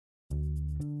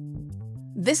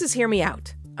This is Hear Me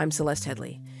Out. I'm Celeste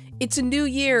Headley. It's a new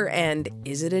year, and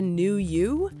is it a new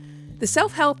you? The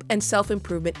self-help and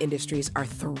self-improvement industries are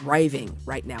thriving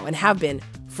right now and have been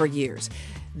for years.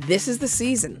 This is the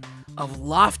season of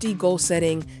lofty goal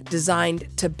setting designed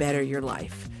to better your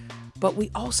life. But we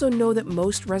also know that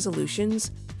most resolutions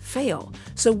fail.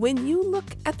 So when you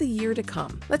look at the year to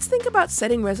come, let's think about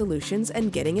setting resolutions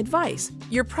and getting advice.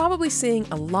 You're probably seeing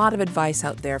a lot of advice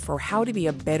out there for how to be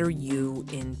a better you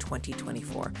in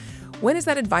 2024. When is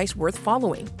that advice worth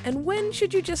following? And when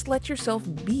should you just let yourself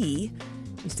be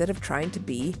instead of trying to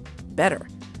be better?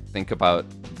 Think about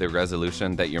the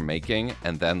resolution that you're making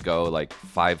and then go like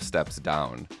 5 steps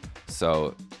down.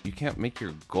 So you can't make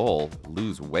your goal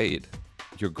lose weight.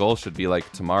 Your goal should be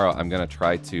like, tomorrow I'm going to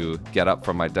try to get up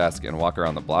from my desk and walk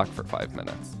around the block for 5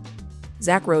 minutes.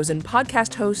 Zak Rosen,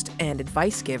 podcast host and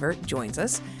advice giver, joins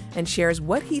us and shares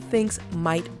what he thinks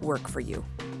might work for you.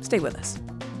 Stay with us.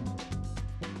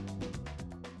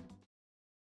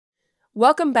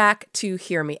 Welcome back to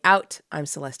Hear Me Out. I'm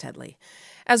Celeste Headley.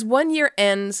 As one year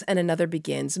ends and another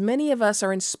begins, many of us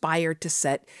are inspired to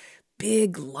set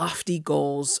big, lofty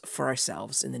goals for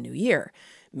ourselves in the new year.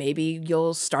 Maybe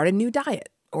you'll start a new diet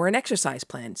or an exercise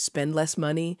plan, spend less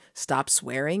money, stop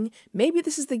swearing. Maybe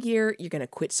this is the year you're going to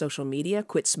quit social media,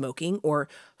 quit smoking, or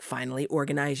finally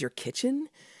organize your kitchen.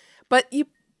 But you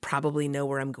probably know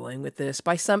where I'm going with this.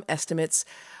 By some estimates,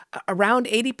 around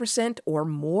 80% or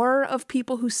more of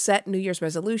people who set New Year's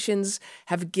resolutions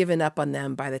have given up on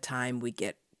them by the time we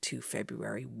get to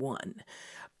February 1.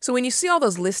 So when you see all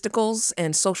those listicles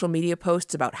and social media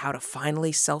posts about how to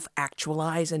finally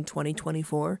self-actualize in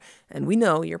 2024, and we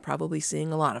know you're probably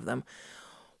seeing a lot of them,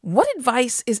 what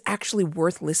advice is actually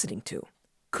worth listening to?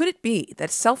 Could it be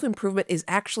that self-improvement is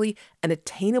actually an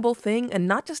attainable thing and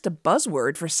not just a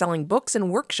buzzword for selling books and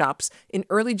workshops in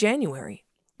early January?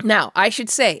 Now, I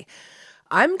should say,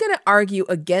 I'm going to argue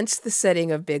against the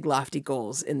setting of big, lofty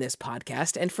goals in this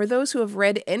podcast. And for those who have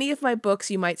read any of my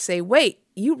books, you might say, wait,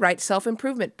 you write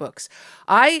self-improvement books.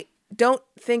 I don't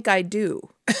think I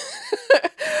do.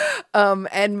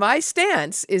 And my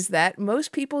stance is that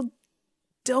most people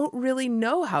don't really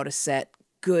know how to set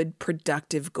good,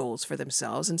 productive goals for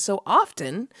themselves. And so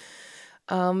often,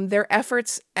 their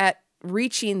efforts at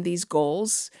reaching these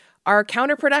goals are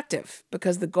counterproductive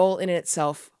because the goal in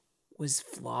itself was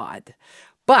flawed.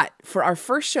 But for our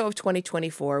first show of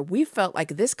 2024, we felt like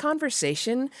this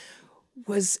conversation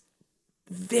was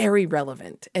very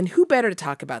relevant. And who better to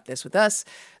talk about this with us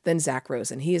than Zak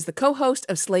Rosen? He is the co-host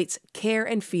of Slate's Care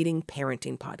and Feeding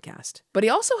Parenting podcast. But he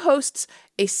also hosts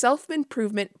a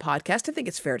self-improvement podcast, I think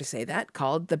it's fair to say that,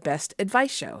 called The Best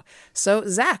Advice Show. So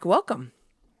Zak, welcome.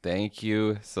 Thank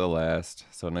you, Celeste.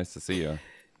 So nice to see you.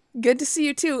 Good to see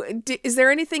you too. Is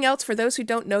there anything else for those who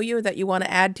don't know you that you want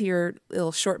to add to your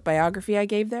little short biography I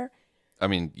gave there? I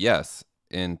mean, yes.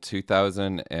 In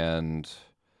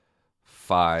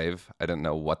 2005, I didn't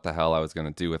know what the hell I was going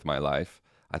to do with my life.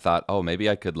 I thought, oh, maybe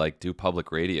I could like do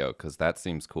public radio because that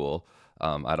seems cool.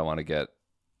 I don't want to get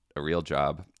a real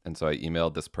job. And so I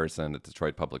emailed this person at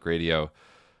Detroit Public Radio.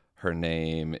 Her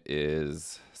name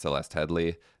is Celeste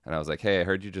Headley. And I was like, hey, I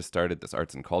heard you just started this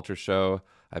arts and culture show.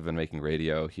 I've been making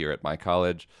radio here at my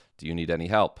college. Do you need any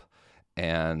help?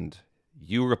 And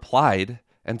you replied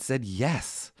and said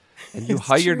yes. And you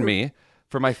hired me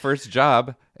for my first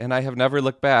job. And I have never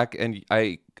looked back. And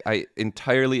I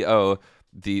entirely owe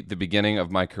the beginning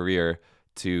of my career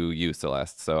to you,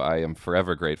 Celeste. So I am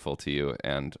forever grateful to you.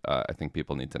 And I think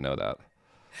people need to know that.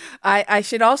 I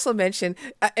should also mention,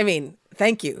 I mean,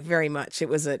 thank you very much. It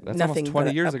was That's nothing almost 20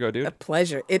 but years ago, dude. A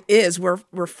pleasure. It is. We're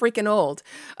freaking old.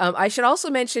 I should also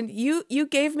mention you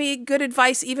gave me good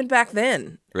advice even back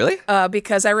then. Really?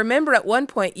 Because I remember at one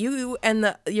point you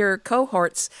and your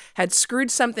cohorts had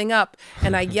screwed something up,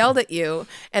 and I yelled at you.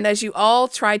 And as you all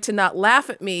tried to not laugh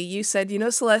at me, you said,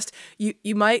 Celeste,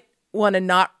 you might want to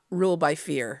not rule by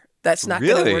fear. That's not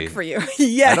going to work for you.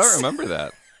 Yes. I don't remember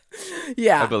that.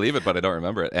 Yeah. I believe it, but I don't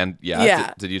remember it. And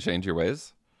yeah. Did you change your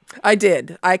ways? I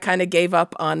did. I kind of gave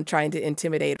up on trying to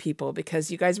intimidate people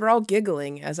because you guys were all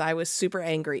giggling as I was super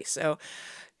angry. So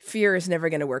fear is never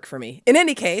going to work for me. In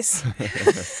any case,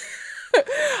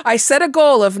 I set a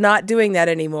goal of not doing that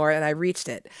anymore, and I reached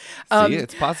it. See,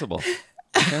 it's possible.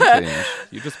 You can change.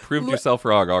 You just proved yourself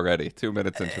wrong already, 2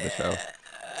 minutes into the show.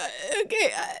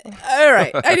 Okay. All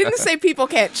right. I didn't say people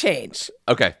can't change.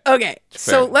 Okay.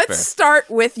 So let's start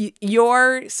with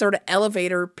your sort of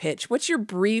elevator pitch. What's your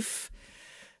brief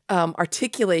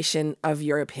articulation of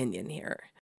your opinion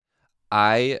here?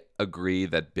 I agree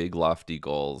that big, lofty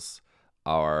goals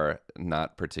are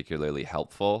not particularly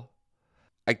helpful.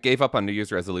 I gave up on New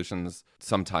Year's resolutions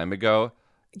some time ago.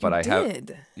 but I have,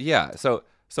 did. yeah. So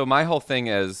my whole thing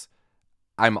is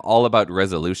I'm all about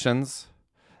resolutions,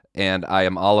 and I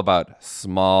am all about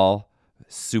small,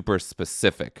 super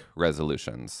specific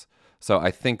resolutions. So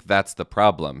I think that's the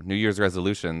problem. New Year's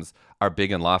resolutions are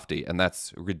big and lofty, and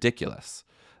that's ridiculous.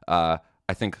 I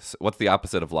think what's the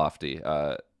opposite of lofty?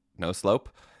 No slope.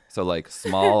 So like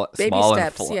small, Baby small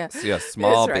steps, and yeah. yeah,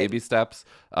 small That's right. baby steps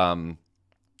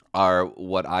are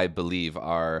what I believe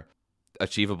are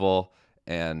achievable,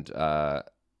 and I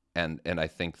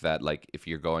think that like if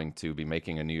you're going to be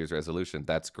making a New Year's resolution,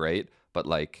 that's great, but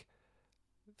like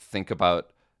think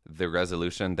about the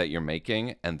resolution that you're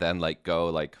making and then like go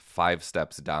like 5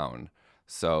 steps down.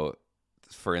 So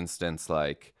for instance,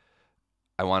 like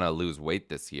I want to lose weight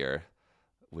this year,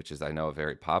 which is I know a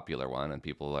very popular one, and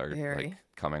people are like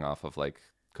coming off of like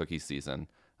cookie season,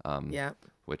 Yeah.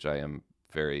 which I am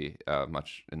very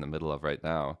much in the middle of right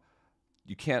now.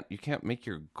 You can't make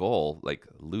your goal like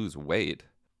lose weight.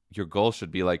 Your goal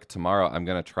should be like, tomorrow I'm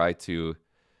going to try to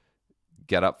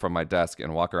get up from my desk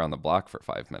and walk around the block for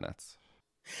 5 minutes.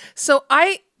 So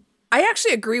I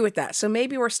actually agree with that. So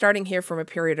maybe we're starting here from a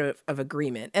period of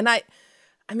agreement. And I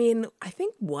mean, I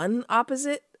think one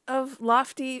opposite of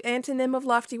lofty, antonym of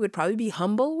lofty would probably be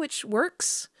humble, which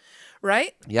works,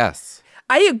 right? Yes.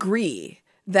 I agree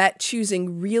that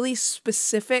choosing really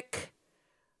specific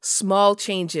small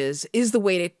changes is the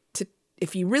way to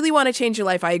if you really want to change your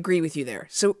life, I agree with you there.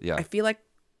 So yeah. I feel like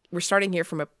we're starting here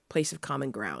from a place of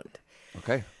common ground.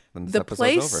 Okay. Then this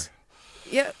episode's over.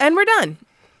 Yeah, and we're done.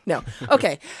 No.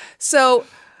 Okay. So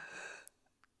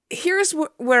here's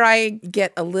where I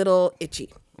get a little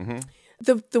itchy. Mm-hmm.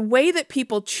 The way that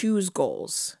people choose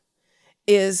goals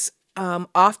is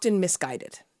often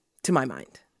misguided, to my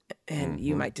mind. And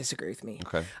you might disagree with me.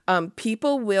 Okay.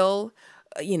 People will,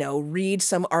 read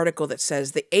some article that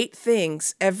says the 8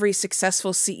 things every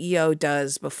successful CEO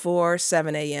does before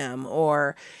 7 a.m.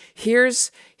 Or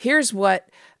here's what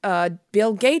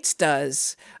Bill Gates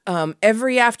does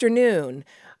every afternoon.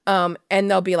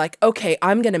 And they'll be like, okay,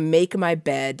 I'm going to make my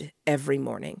bed every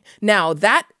morning. Now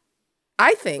that,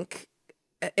 I think,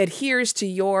 adheres to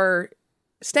your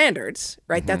standards,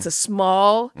 right? Mm-hmm. That's a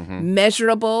small,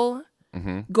 measurable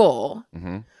goal.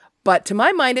 Mm-hmm. But to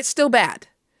my mind, it's still bad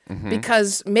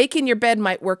because making your bed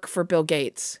might work for Bill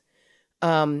Gates,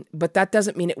 but that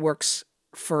doesn't mean it works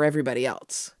for everybody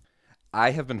else.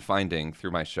 I have been finding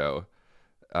through my show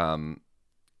that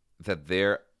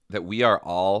we are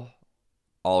all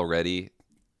already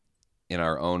in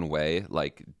our own way,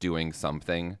 like doing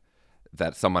something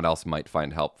that someone else might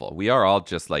find helpful. We are all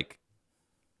just like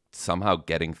somehow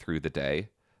getting through the day,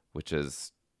 which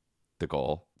is the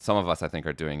goal. Some of us, I think,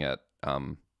 are doing it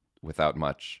without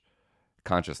much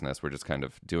consciousness. We're just kind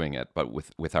of doing it, but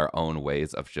with our own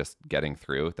ways of just getting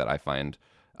through that I find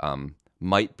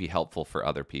might be helpful for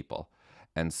other people.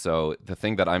 And so the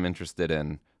thing that I'm interested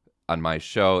in on my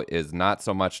show is not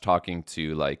so much talking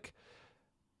to like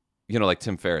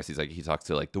Tim Ferriss. He talks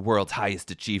to like the world's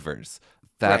highest achievers.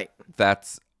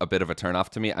 That's a bit of a turnoff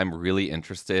to me. I'm really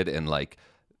interested in like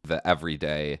the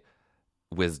everyday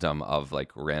wisdom of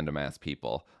like random ass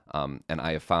people. And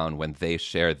I have found when they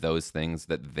share those things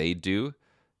that they do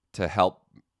to help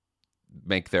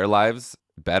make their lives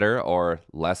better or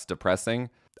less depressing,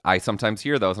 I sometimes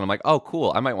hear those and I'm like, oh,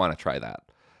 cool, I might want to try that.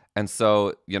 And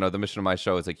so, the mission of my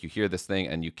show is like you hear this thing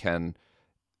and you can,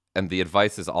 and the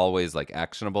advice is always like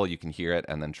actionable. You can hear it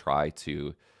and then try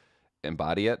to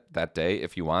embody it that day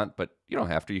if you want, but you don't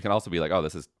have to. You can also be like, oh,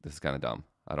 this is kind of dumb.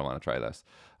 I don't want to try this.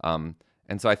 And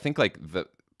so I think like the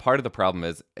part of the problem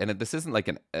is, and this isn't like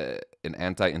an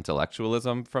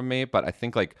anti-intellectualism from me, but I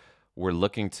think like we're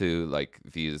looking to like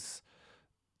these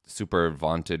super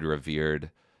vaunted,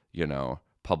 revered,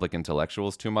 public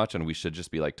intellectuals too much, and we should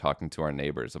just be like talking to our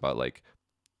neighbors about like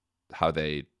how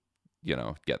they,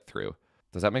 get through.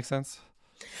 Does that make sense?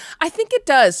 I think it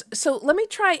does. So let me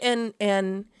try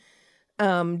and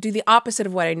do the opposite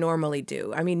of what I normally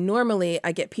do. I mean, normally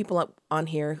I get people on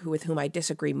here with whom I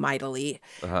disagree mightily,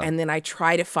 and then I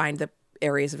try to find the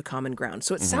areas of common ground.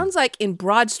 So it sounds like in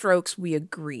broad strokes we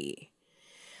agree.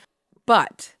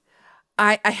 But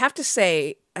I have to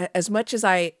say, as much as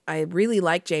I really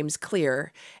like James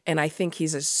Clear, and I think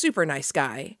he's a super nice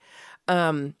guy,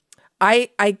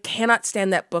 I cannot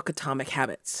stand that book, Atomic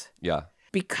Habits. Yeah.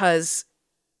 Because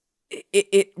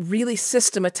it really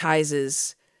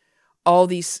systematizes all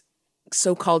these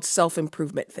so-called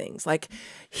self-improvement things. Like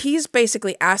he's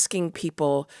basically asking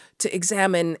people to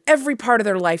examine every part of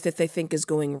their life that they think is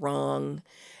going wrong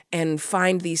and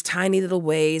find these tiny little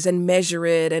ways and measure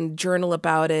it and journal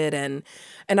about it. And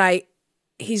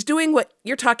he's doing what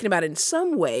you're talking about in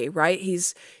some way, right?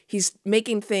 He's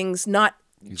making things not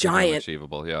giant,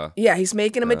 achievable. Yeah. Yeah, he's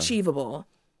making them achievable.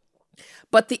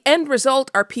 But the end result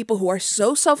are people who are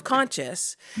so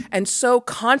self-conscious and so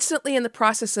constantly in the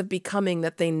process of becoming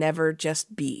that they never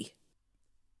just be.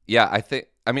 Yeah,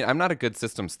 I mean, I'm not a good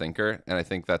systems thinker, and I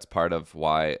think that's part of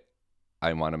why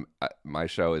I want to. My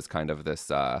show is kind of this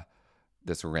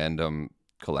this random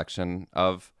collection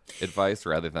of advice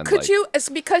rather than. Could you,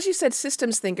 because you said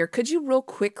systems thinker, could you real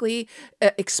quickly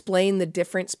explain the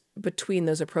difference between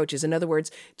those approaches? In other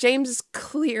words, James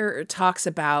Clear talks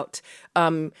about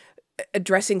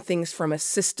addressing things from a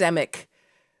systemic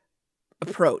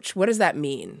approach. What does that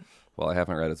mean? Well, I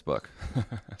haven't read his book.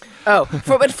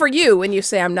 But for you, when you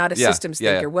say I'm not a systems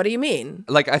thinker, what do you mean?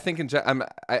 Like, I think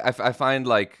I find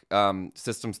like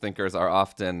systems thinkers are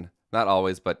often, not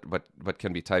always, but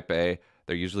can be type A.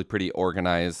 They're usually pretty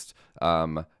organized.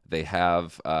 They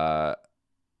have a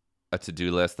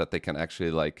to-do list that they can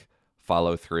actually like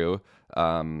follow through.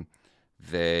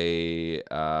 They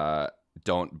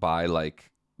don't buy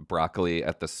like broccoli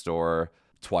at the store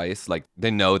twice. Like,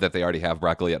 they know that they already have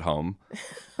broccoli at home.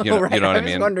 You know, right. You know what I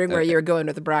mean? I was wondering where you were going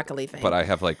with the broccoli thing. But I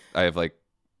have like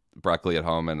broccoli at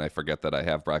home, and I forget that I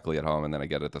have broccoli at home, and then I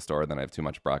get it at the store, and then I have too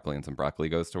much broccoli, and some broccoli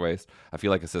goes to waste. I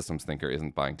feel like a systems thinker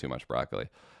isn't buying too much broccoli.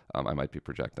 I might be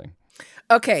projecting.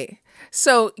 Okay,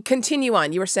 so continue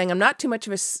on. You were saying I'm not too much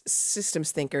of a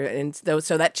systems thinker, and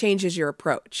so that changes your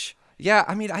approach. Yeah,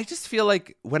 I mean, I just feel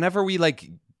like whenever we like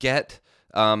get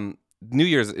New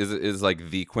Year's is like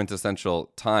the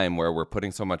quintessential time where we're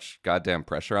putting so much goddamn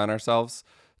pressure on ourselves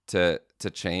to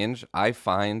change. I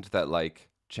find that like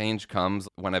change comes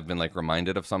when I've been like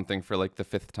reminded of something for like the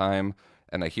 5th time,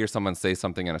 and I hear someone say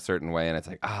something in a certain way, and it's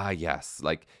like, yes,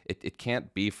 like it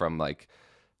can't be from like,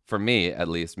 for me at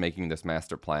least, making this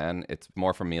master plan. It's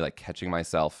more for me like catching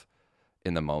myself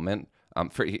in the moment.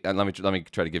 And let me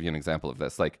try to give you an example of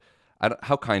this. Like,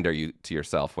 how kind are you to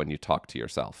yourself when you talk to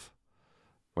yourself?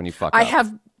 When you fuck up?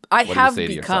 I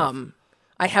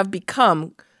have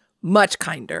become much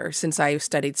kinder since I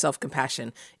studied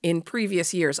self-compassion. In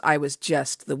previous years, I was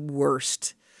just the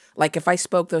worst. Like, if I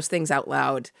spoke those things out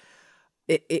loud,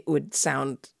 it would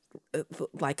sound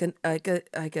like a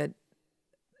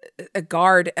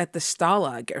guard at the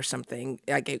Stalag or something.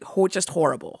 Like, just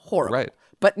horrible. Right.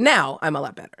 But now I'm a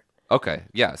lot better. Okay.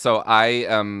 Yeah. So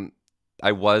I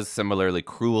was similarly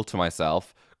cruel to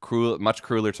myself. Much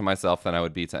crueler to myself than I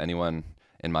would be to anyone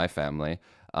in my family.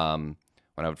 When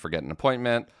I would forget an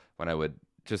appointment, when I would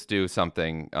just do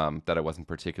something that I wasn't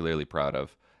particularly proud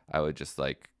of, I would just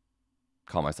like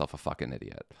call myself a fucking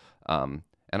idiot. And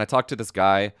I talked to this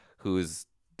guy who's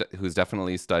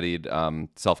definitely studied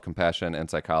self-compassion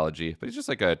and psychology, but he's just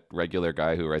like a regular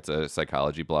guy who writes a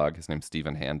psychology blog. His name's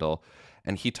Stephen Handel,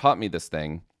 and he taught me this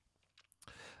thing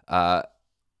that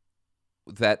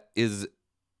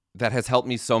has helped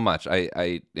me so much.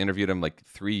 I interviewed him like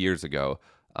 3 years ago,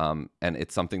 and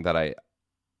it's something that I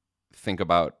think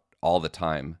about all the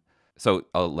time. So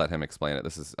I'll let him explain it.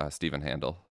 This is Stephen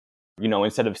Handel. You know,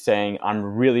 instead of saying I'm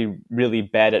really, really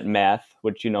bad at math,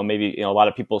 which, maybe, a lot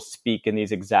of people speak in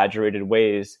these exaggerated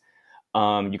ways,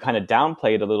 you kind of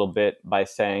downplay it a little bit by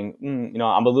saying,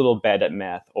 I'm a little bad at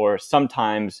math, or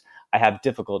sometimes I have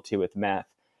difficulty with math.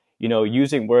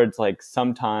 Using words like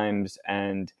sometimes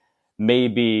and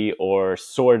maybe or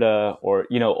sorta, or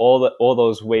all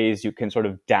those ways you can sort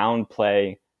of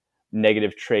downplay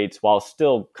negative traits while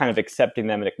still kind of accepting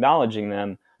them and acknowledging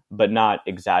them, but not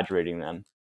exaggerating them.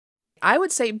 I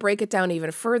would say break it down even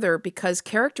further, because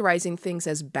characterizing things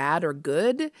as bad or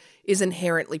good is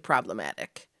inherently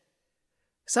problematic.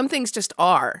 Some things just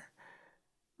are,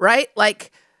 right?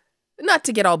 Like, not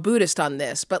to get all Buddhist on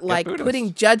this, but like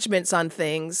putting judgments on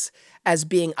things as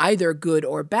being either good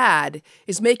or bad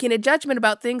is making a judgment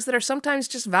about things that are sometimes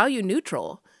just value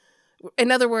neutral.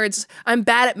 In other words, I'm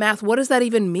bad at math. What does that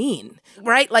even mean?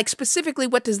 Right? Like, specifically,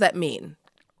 what does that mean?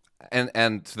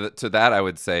 And to that, I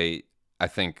would say, I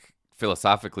think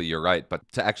philosophically you're right,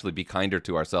 but to actually be kinder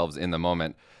to ourselves in the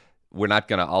moment, we're not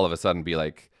going to all of a sudden be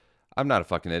like, I'm not a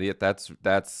fucking idiot. That's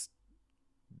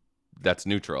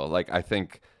neutral. Like, I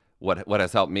think what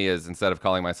has helped me is, instead of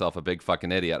calling myself a big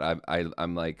fucking idiot,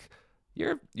 I'm like,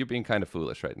 you're being kind of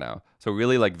foolish right now. So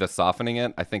really, like, the softening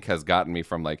it, I think, has gotten me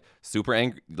from like super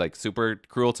angry, like super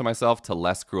cruel to myself, to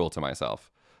less cruel to myself,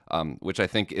 which I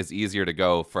think is easier to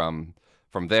go from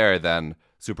there than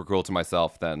super cruel to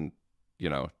myself than,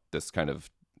 this kind of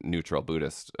neutral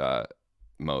Buddhist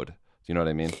mode. Do you know what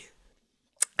I mean?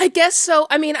 I guess so.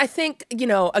 I mean, I think,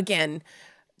 again,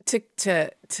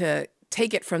 to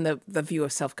take it from the view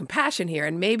of self-compassion here,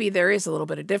 and maybe there is a little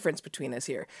bit of difference between us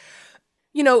here.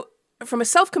 you know, from a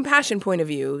self-compassion point of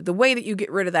view, the way that you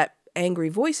get rid of that angry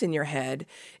voice in your head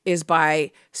is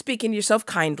by speaking to yourself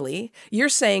kindly. You're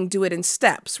saying do it in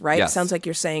steps, right? Yes. It sounds like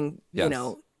you're saying, Yes. you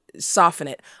know, soften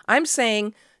it. I'm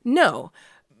saying no.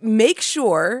 Make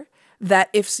sure that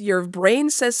if your brain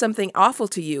says something awful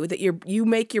to you, that you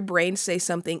make your brain say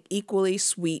something equally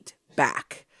sweet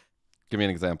back. Give me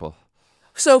an example.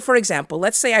 So, for example,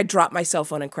 let's say I drop my cell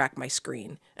phone and crack my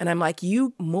screen. And I'm like,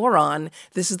 you moron,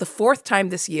 this is the 4th time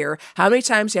this year. How many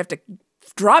times do you have to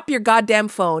drop your goddamn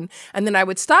phone? And then I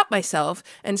would stop myself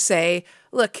and say,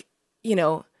 look, you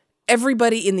know,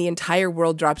 everybody in the entire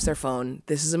world drops their phone.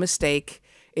 This is a mistake.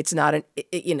 It's not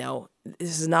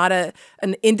this is not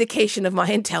an indication of my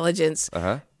intelligence.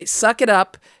 Suck it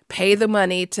up, pay the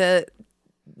money to,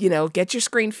 you know, get your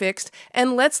screen fixed,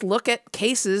 and let's look at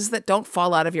cases that don't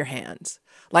fall out of your hands.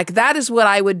 Like, that is what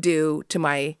I would do to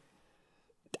I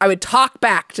would talk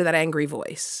back to that angry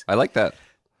voice. I like that.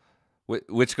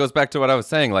 Which goes back to what I was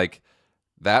saying. Like,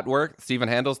 that Stephen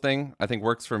Handel's thing, I think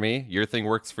works for me. Your thing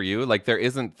works for you. Like, there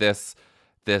isn't this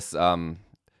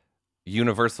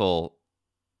universal,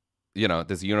 you know,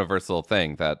 this universal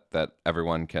thing that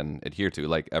everyone can adhere to.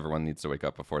 Like, everyone needs to wake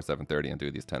up before 7:30 and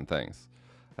do these 10 things.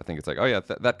 I think it's like, oh yeah,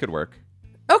 that could work.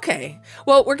 Okay.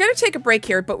 Well, we're going to take a break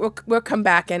here, but we'll come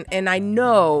back. And I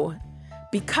know,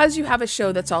 because you have a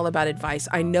show that's all about advice,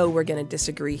 I know we're going to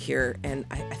disagree here. And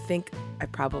I think I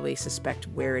probably suspect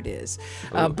where it is.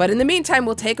 But in the meantime,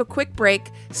 we'll take a quick break,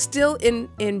 still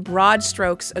in broad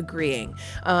strokes agreeing.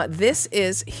 This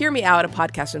is Hear Me Out, a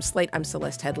podcast from Slate. I'm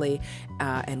Celeste Headlee,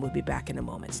 and we'll be back in a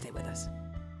moment. Stay with us.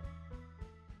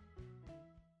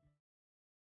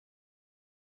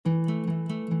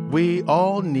 We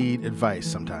all need advice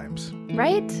sometimes.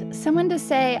 Right? Someone to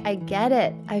say, I get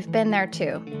it. I've been there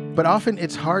too. But often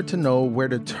it's hard to know where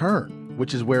to turn,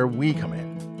 which is where we come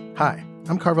in. Hi,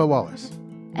 I'm Carvel Wallace.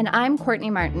 And I'm Courtney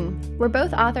Martin. We're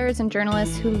both authors and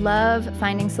journalists who love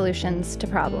finding solutions to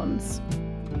problems.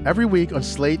 Every week on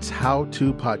Slate's How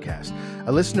To podcast,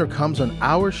 a listener comes on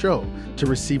our show to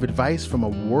receive advice from a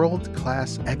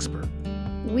world-class expert.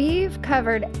 We've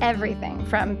covered everything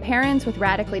from parents with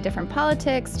radically different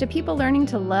politics to people learning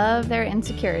to love their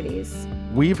insecurities.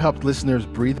 We've helped listeners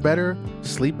breathe better,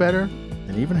 sleep better,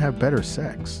 and even have better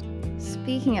sex.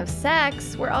 Speaking of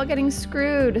sex, we're all getting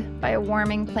screwed by a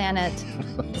warming planet.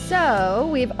 So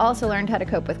we've also learned how to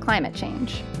cope with climate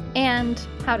change and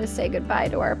how to say goodbye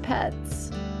to our pets.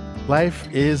 Life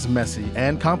is messy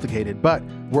and complicated, but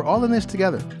we're all in this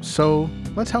together, so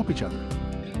let's help each other.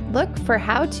 Look for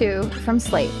How To from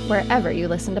Slate wherever you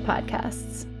listen to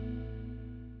podcasts.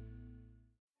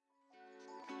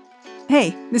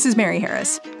 Hey, this is Mary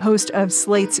Harris, host of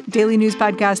Slate's daily news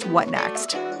podcast, What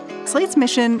Next? Slate's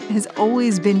mission has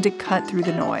always been to cut through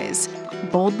the noise,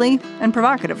 boldly and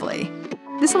provocatively.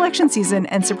 This election season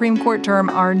and Supreme Court term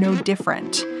are no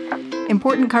different.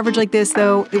 Important coverage like this,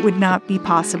 though, it would not be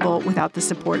possible without the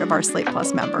support of our Slate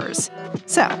Plus members.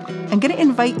 So, I'm going to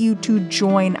invite you to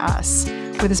join us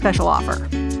with a special offer.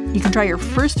 You can try your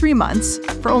first 3 months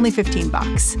for only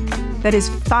 $15. That is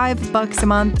 $5 a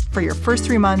month for your first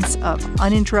 3 months of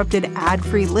uninterrupted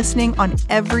ad-free listening on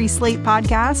every Slate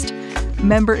podcast,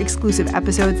 member-exclusive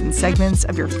episodes and segments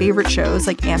of your favorite shows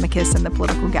like Amicus and the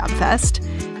Political Gabfest,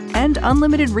 and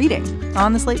unlimited reading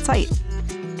on the Slate site.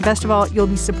 Best of all, you'll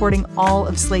be supporting all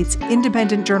of Slate's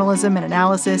independent journalism and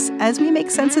analysis as we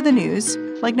make sense of the news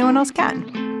like no one else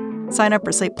can. Sign up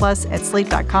for Slate Plus at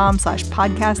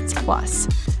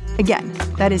slate.com/podcastsplus. Again,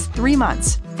 that is 3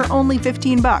 months for only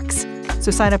 $15.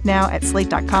 So sign up now at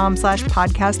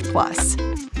slate.com/podcastplus.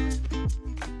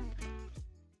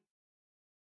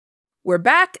 We're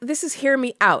back. This is Hear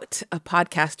Me Out, a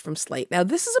podcast from Slate. Now,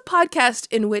 this is a podcast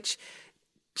in which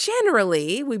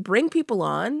generally we bring people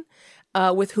on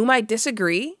with whom I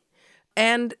disagree,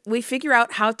 and we figure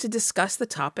out how to discuss the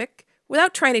topic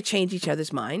without trying to change each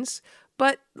other's minds,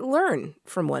 but learn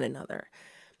from one another.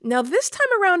 Now, this time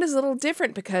around is a little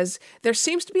different because there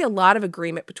seems to be a lot of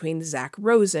agreement between Zak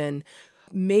Rosen,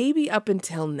 maybe up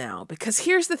until now. Because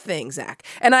here's the thing, Zak,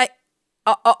 and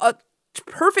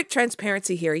perfect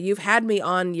transparency here. You've had me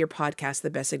on your podcast, The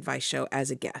Best Advice Show, as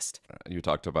a guest. You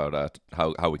talked about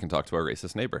how we can talk to our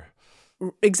racist neighbor.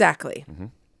 Exactly. Mm-hmm.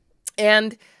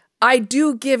 And I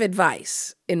do give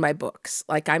advice in my books.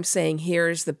 Like, I'm saying,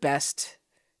 here's the best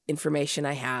information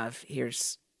I have.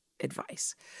 Here's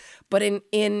advice. But on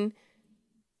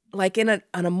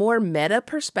a more meta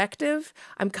perspective,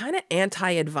 I'm kind of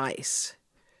anti-advice.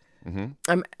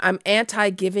 Mm-hmm. I'm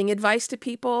anti-giving advice to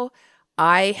people.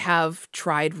 I have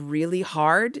tried really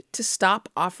hard to stop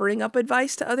offering up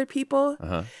advice to other people.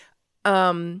 Uh-huh.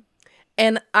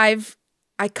 And I've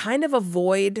I kind of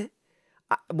avoid,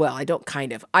 well, I don't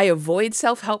kind of, I avoid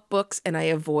self-help books and I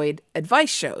avoid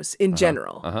advice shows in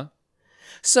general.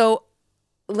 So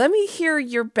let me hear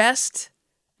your best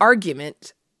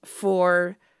argument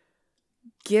for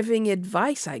giving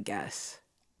advice, I guess.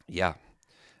 Yeah.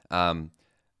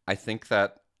 I think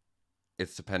that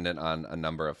it's dependent on a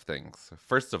number of things.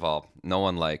 First of all, no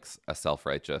one likes a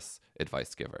self-righteous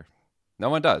advice giver. No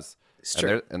one does. It's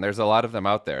true. And there's a lot of them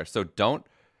out there. So don't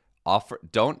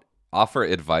offer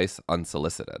advice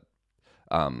unsolicited.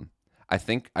 I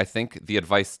think the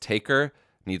advice taker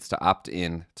needs to opt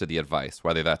in to the advice,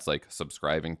 whether that's like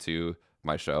subscribing to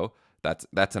my show.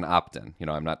 That's an opt-in. You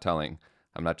know, I'm not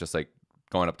just like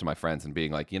going up to my friends and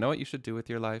being like, you know what you should do with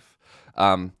your life.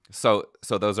 So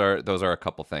those are a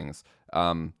couple things.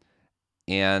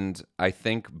 And I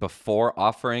think before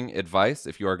offering advice,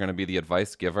 if you are going to be the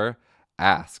advice giver,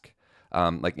 ask.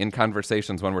 Like in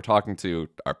conversations when we're talking to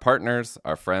our partners,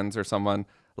 our friends, or someone,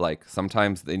 like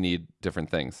sometimes they need different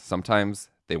things. Sometimes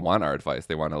they want our advice.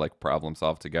 They want to like problem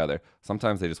solve together.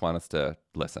 Sometimes they just want us to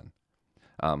listen.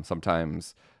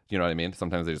 Sometimes, you know what I mean?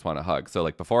 Sometimes they just want a hug. So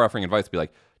like before offering advice, be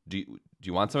like, do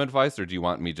you want some advice or do you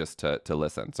want me just to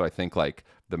listen? So I think like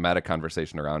the meta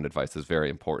conversation around advice is very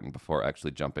important before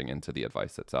actually jumping into the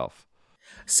advice itself.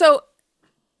 So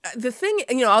the thing,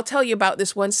 I'll tell you about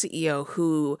this one CEO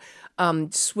who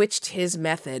switched his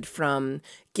method from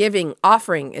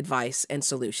offering advice and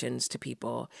solutions to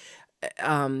people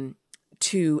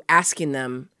to asking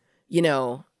them,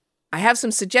 I have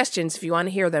some suggestions. If you want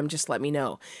to hear them, just let me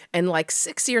know. And like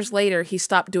 6 years later, he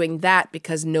stopped doing that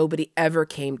because nobody ever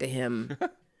came to him.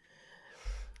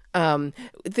 No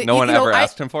one ever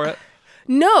asked him for it?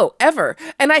 No, ever.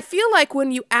 And I feel like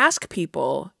when you ask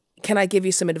people, can I give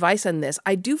you some advice on this?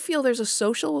 I do feel there's a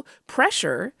social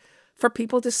pressure for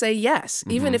people to say yes,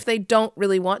 even if they don't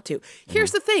really want to.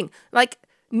 Here's the thing, like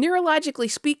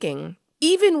neurologically speaking,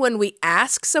 even when we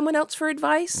ask someone else for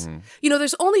advice,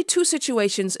 there's only two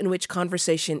situations in which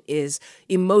conversation is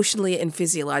emotionally and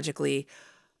physiologically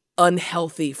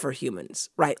unhealthy for humans,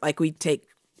 right? Like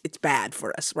it's bad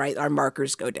for us, right? Our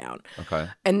markers go down. Okay.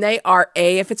 And they are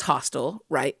if it's hostile,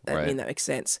 right? I mean, that makes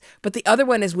sense. But the other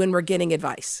one is when we're getting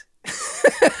advice.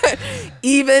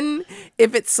 Even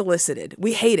if it's solicited,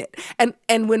 we hate it.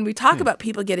 And when we talk about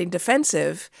people getting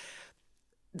defensive,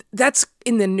 that's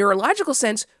in the neurological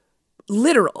sense,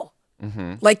 literal.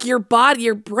 Like your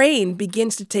brain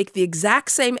begins to take the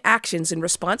exact same actions in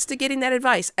response to getting that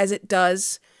advice as it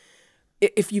does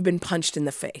if you've been punched in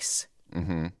the face.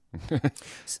 Wow.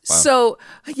 So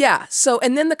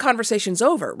and then the conversation's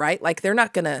over, right? Like they're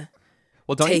not gonna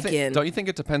don't you think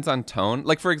it depends on tone?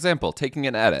 Like for example, taking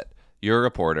an edit. You're a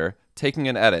reporter. Taking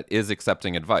an edit is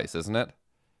accepting advice, isn't it?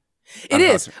 It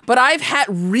is, but I've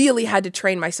really had to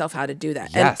train myself how to do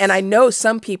that. Yes. And I know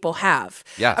some people have.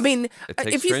 Yes. I mean,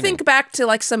 if you think back to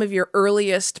like some of your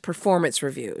earliest performance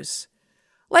reviews,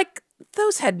 like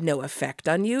those had no effect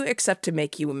on you except to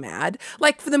make you mad.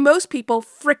 Like for the most people,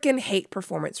 frickin' hate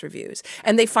performance reviews.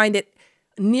 And they find it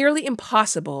nearly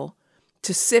impossible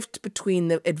to sift between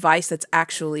the advice that's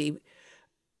actually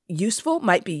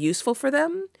might be useful for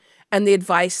them, and the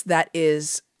advice that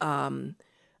is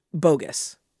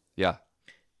bogus. Yeah.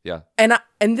 Yeah.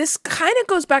 And this kind of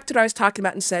goes back to what I was talking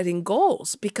about in setting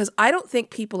goals, because I don't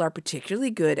think people are particularly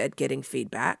good at getting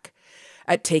feedback,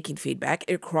 at taking feedback.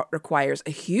 It requires a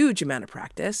huge amount of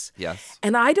practice. Yes.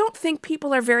 And I don't think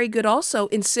people are very good also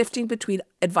in sifting between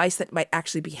advice that might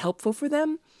actually be helpful for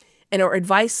them or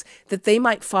advice that they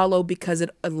might follow because it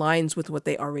aligns with what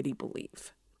they already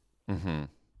believe.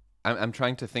 I'm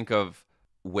trying to think of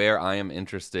where I am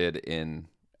interested in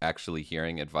actually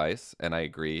hearing advice, and I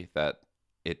agree that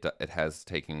it has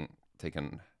taken.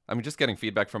 I mean, just getting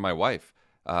feedback from my wife.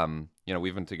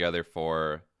 We've been together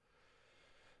for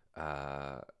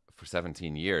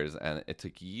 17 years, and it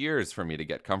took years for me to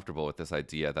get comfortable with this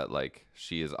idea that like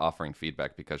she is offering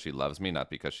feedback because she loves me, not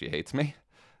because she hates me.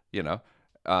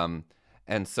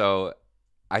 And so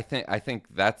I think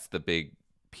that's the big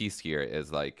piece here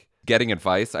is like getting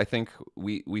advice. I think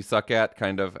we suck at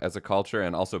kind of as a culture,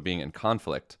 and also being in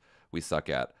conflict we suck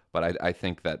at. But I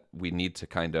think that we need to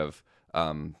kind of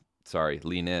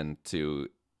lean in to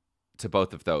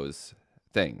both of those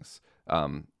things.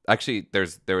 Actually,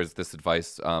 there was this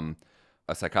advice, a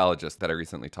psychologist that I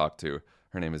recently talked to.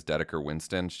 Her name is Dedeker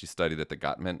Winston. She studied at the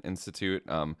Gottman Institute,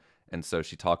 and so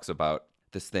she talks about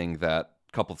this thing that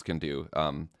couples can do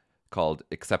called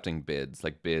accepting bids.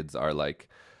 Like bids are like,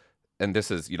 and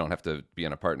this is, you don't have to be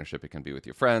in a partnership. It can be with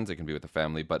your friends. It can be with the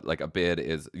family. But like a bid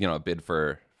is, a bid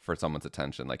for for someone's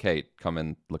attention. Like, hey, come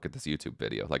and look at this YouTube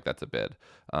video. Like, that's a bid.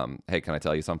 Hey, can I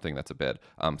tell you something? That's a bid.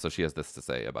 So she has this to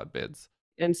say about bids.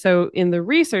 And so in the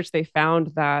research, they found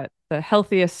that the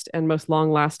healthiest and most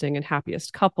long-lasting and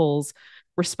happiest couples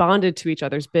responded to each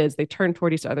other's bids. They turned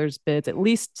toward each other's bids at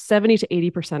least 70 to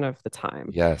 80% of the time.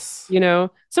 Yes. You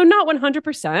know, so not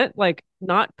 100%, like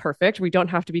not perfect. We don't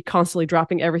have to be constantly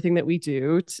dropping everything that we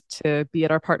do to be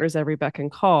at our partner's every beck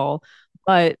and call,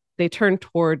 but they turned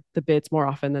toward the bids more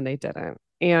often than they didn't.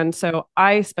 And so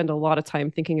I spend a lot of time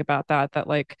thinking about that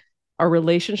like our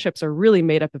relationships are really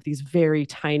made up of these very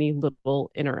tiny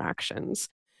little interactions.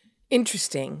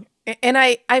 Interesting. And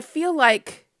I feel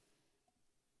like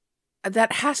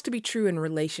that has to be true in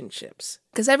relationships,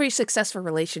 because every successful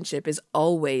relationship is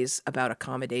always about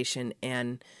accommodation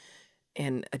and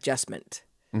adjustment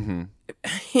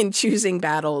in choosing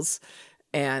battles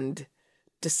and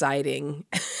deciding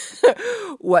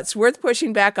what's worth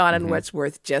pushing back on and what's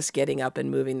worth just getting up and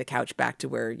moving the couch back to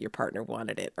where your partner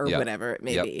wanted it, or whatever it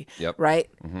may be. Right?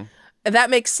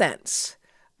 That makes sense.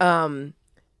 In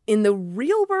the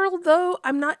real world, though,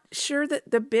 I'm not sure that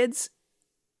the bids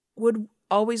would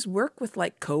always work with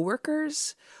like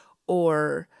coworkers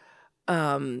or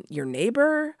your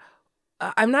neighbor.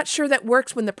 I'm not sure that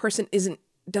works when the person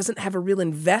doesn't have a real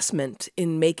investment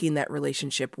in making that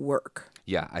relationship work.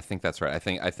 Yeah, I think that's right.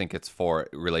 I think it's for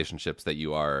relationships that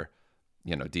you are,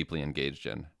 deeply engaged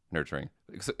in nurturing.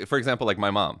 For example, like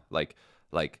my mom, like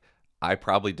I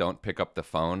probably don't pick up the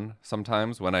phone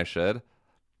sometimes when I should.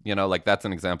 Like that's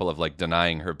an example of like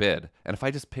denying her bid. And if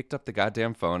I just picked up the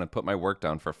goddamn phone and put my work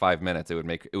down for 5 minutes, it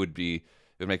would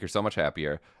make her so much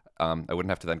happier. I wouldn't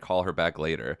have to then call her back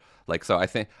later. Like, so I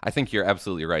think you're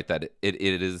absolutely right that it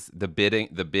is the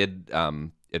bid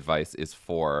advice is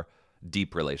for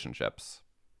deep relationships.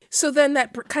 So then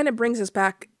that kind of brings us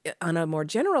back on a more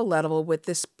general level with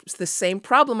the same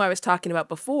problem I was talking about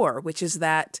before, which is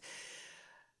that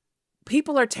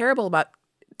people are terrible about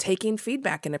taking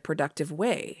feedback in a productive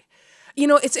way.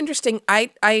 It's interesting.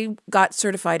 I got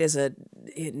certified as a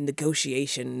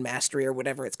negotiation mastery or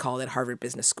whatever it's called at Harvard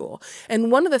Business School.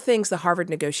 And one of the things the Harvard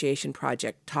Negotiation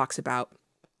Project talks about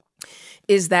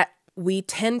is that we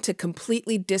tend to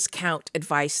completely discount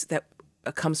advice that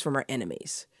comes from our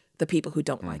enemies, the people who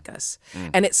don't like us.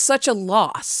 And it's such a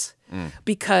loss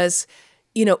because,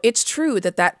 it's true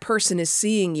that person is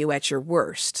seeing you at your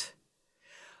worst.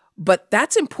 But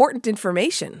that's important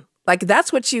information. Like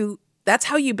that's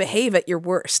how you behave at your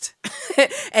worst.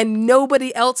 And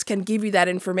nobody else can give you that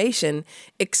information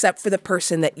except for the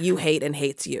person that you hate and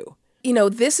hates you.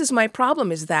 This is my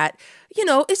problem, is that,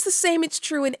 it's the same. It's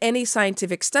true in any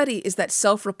scientific study, is that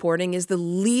self-reporting is the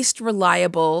least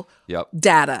reliable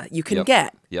data you can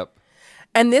get.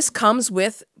 And this comes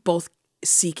with both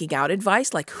seeking out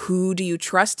advice, like who do you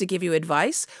trust to give you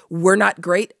advice? We're not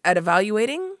great at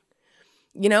evaluating,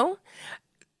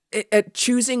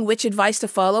 choosing which advice to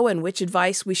follow and which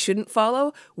advice we shouldn't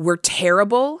follow. We're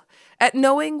terrible at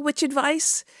knowing which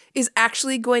advice is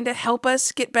actually going to help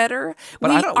us get better.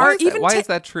 But why is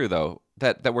that true, though?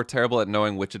 That we're terrible at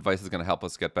knowing which advice is going to help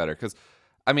us get better? Because,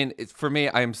 I mean, for me,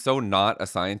 I am so not a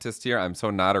scientist here. I'm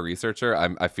so not a researcher.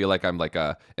 I feel like I'm like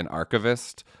an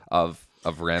archivist of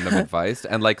random advice.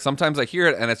 And like sometimes I hear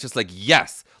it and it's just like,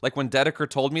 yes. Like when Dedeker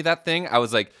told me that thing, I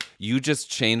was like, you just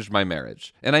changed my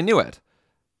marriage. And I knew it.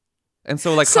 And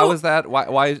so like, how is that?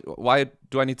 Why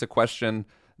do I need to question,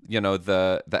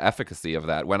 the efficacy of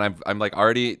that when I'm like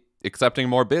already accepting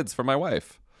more bids for my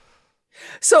wife?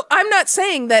 So I'm not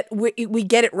saying that we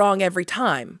get it wrong every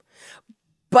time,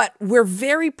 but we're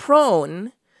very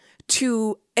prone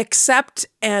to accept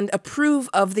and approve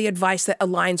of the advice that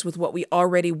aligns with what we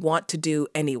already want to do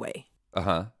anyway.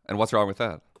 And what's wrong with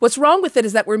that? What's wrong with it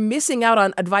is that we're missing out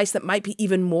on advice that might be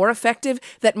even more effective,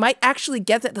 that might actually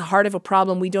get at the heart of a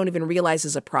problem we don't even realize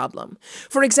is a problem.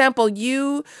 For example,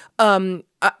 you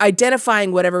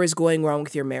identifying whatever is going wrong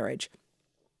with your marriage.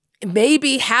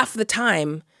 Maybe half the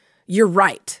time you're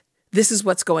right. This is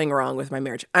what's going wrong with my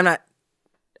marriage. I'm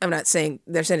not saying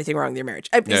there's anything wrong with your marriage.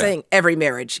 I'm saying every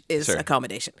marriage is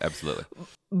accommodation. Absolutely.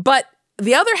 But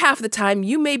the other half of the time,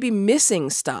 you may be missing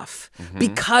stuff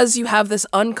because you have this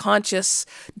unconscious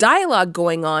dialogue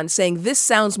going on saying, this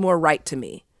sounds more right to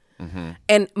me.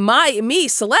 And me,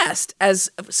 Celeste,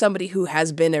 as somebody who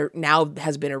has been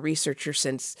a researcher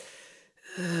since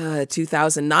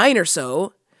 2009 or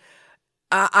so,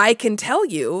 I can tell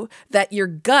you that your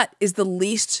gut is the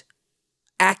least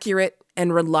accurate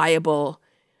and reliable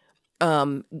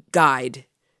guide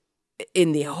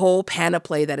in the whole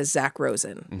panoply that is Zak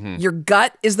Rosen. Your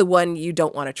gut is the one you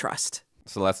don't want to trust.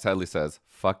 Celeste Headley says,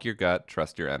 fuck your gut,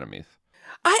 trust your enemies.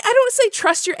 I don't say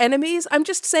trust your enemies. I'm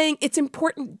just saying it's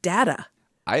important data.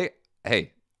 I've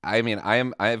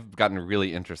gotten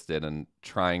really interested in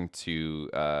trying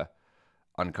to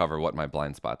uncover what my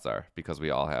blind spots are, because we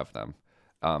all have them.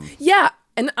 Yeah,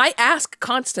 and I ask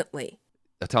constantly.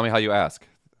 Tell me how you ask.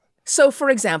 So, for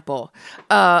example,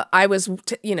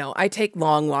 I take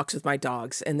long walks with my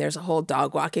dogs, and there's a whole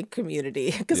dog walking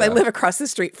community because I live across the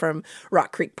street from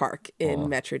Rock Creek Park in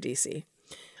Metro DC.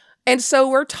 And so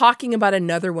we're talking about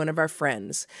another one of our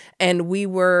friends, and we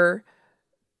were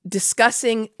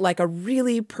discussing like a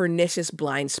really pernicious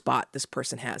blind spot this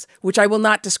person has, which I will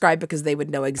not describe because they would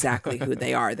know exactly who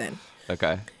they are then.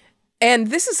 Okay.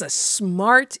 And this is a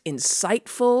smart,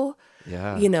 insightful,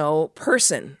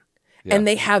 person. Yeah. And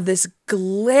they have this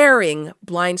glaring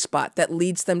blind spot that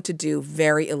leads them to do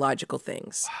very illogical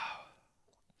things.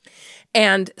 Wow.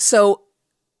 And so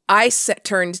I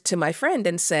turned to my friend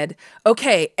and said,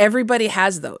 okay, everybody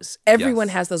has those. Everyone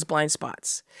has those blind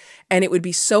spots. And it would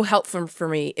be so helpful for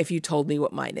me if you told me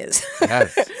what mine is.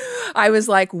 Yes. I was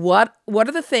like, what are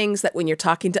the things that when you're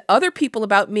talking to other people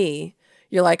about me,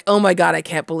 you're like, oh my God, I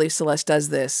can't believe Celeste does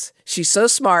this. She's so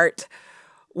smart.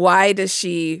 Why does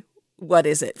she, what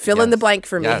is it? Fill in the blank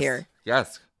for me here.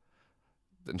 Yes.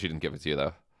 And she didn't give it to you,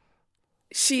 though.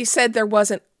 She said there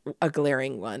wasn't a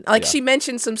glaring one. Like she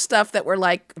mentioned some stuff that were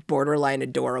like borderline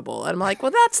adorable. And I'm like,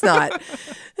 well, that's not,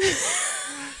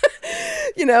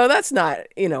 that's not,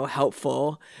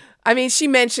 helpful. I mean, she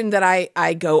mentioned that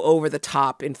I go over the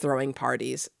top in throwing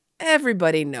parties.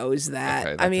 Everybody knows that.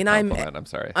 Okay, I mean, I'm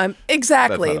sorry. I'm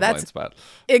exactly. That's not a blind spot.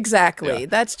 Exactly. Yeah.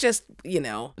 That's just,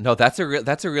 No, that's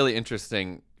a really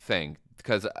interesting thing,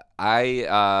 because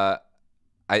I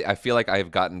feel like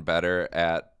I've gotten better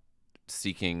at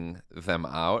seeking them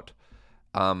out.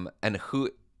 And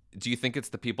who do you think it's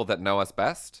the people that know us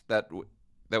best that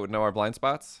would know our blind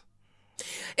spots?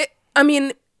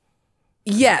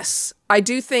 Yes, I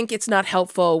do think it's not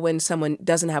helpful when someone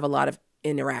doesn't have a lot of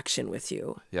interaction with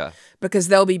you. Yeah. Because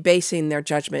they'll be basing their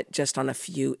judgment just on a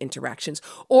few interactions.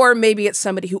 Or maybe it's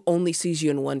somebody who only sees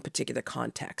you in one particular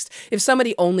context. If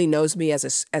somebody only knows me as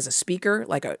a speaker,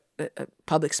 like a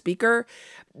public speaker,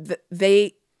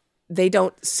 they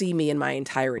don't see me in my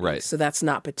entirety. Right. So that's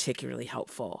not particularly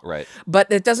helpful. Right.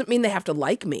 But it doesn't mean they have to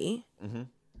like me. Mm-hmm.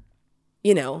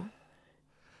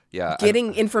 Yeah.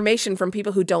 Getting information from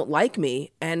people who don't like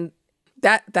me, and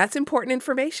that's important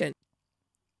information.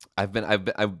 I've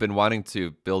been wanting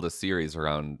to build a series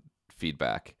around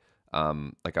feedback.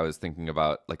 Like I was thinking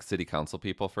about like city council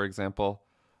people, for example,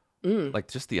 like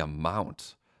just the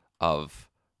amount of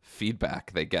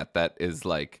feedback they get that is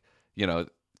like,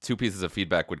 two pieces of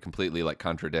feedback would completely like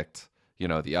contradict,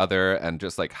 the other. And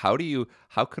just like, how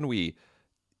can we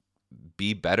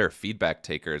be better feedback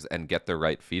takers and get the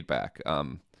right feedback?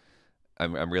 I'm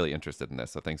really interested in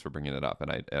this. So thanks for bringing it up.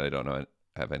 And I don't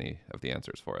have any of the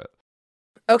answers for it.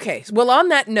 Okay. Well, on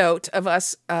that note of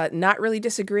us not really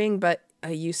disagreeing, but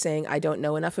you saying I don't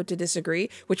know enough to disagree,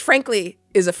 which frankly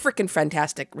is a freaking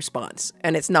fantastic response.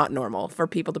 And it's not normal for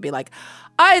people to be like,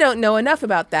 I don't know enough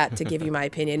about that to give you my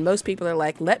opinion. Most people are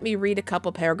like, let me read a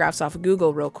couple paragraphs off of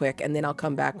Google real quick, and then I'll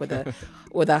come back with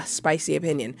a spicy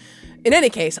opinion. In any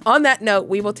case, on that note,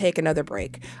 we will take another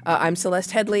break. I'm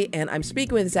Celeste Headley, and I'm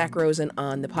speaking with Zak Rosen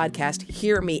on the podcast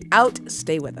Hear Me Out.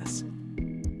 Stay with us.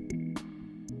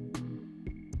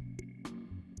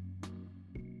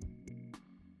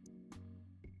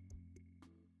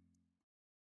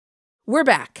 We're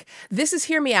back. This is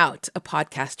Hear Me Out, a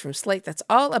podcast from Slate that's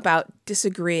all about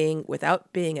disagreeing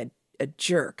without being a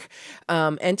jerk.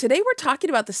 And today we're talking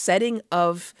about the setting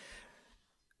of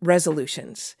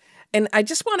resolutions. And I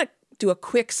just want to do a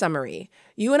quick summary.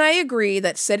 You and I agree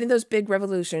that setting those big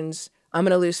resolutions, I'm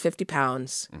going to lose 50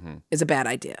 pounds, is a bad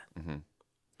idea.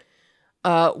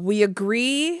 We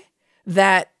agree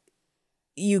that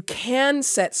you can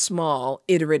set small,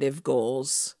 iterative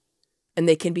goals, and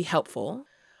they can be helpful.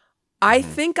 I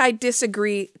think I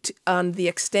disagree on the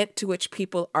extent to which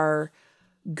people are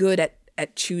good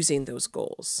at choosing those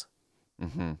goals.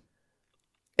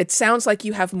 It sounds like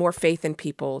you have more faith in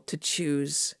people to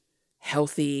choose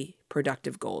healthy,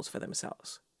 productive goals for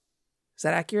themselves. Is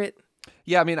that accurate?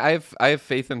 Yeah, I mean, I have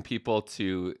faith in people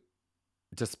to,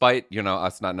 despite,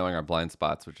 us not knowing our blind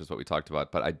spots, which is what we talked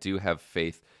about, but I do have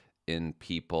faith in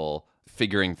people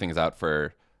figuring things out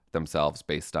for themselves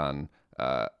based on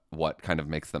what kind of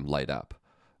makes them light up,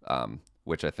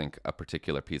 which I think a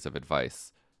particular piece of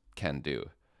advice can do.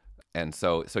 And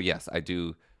so yes, I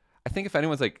do. I think if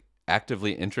anyone's like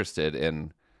actively interested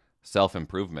in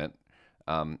self-improvement,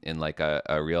 in like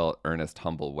a real earnest,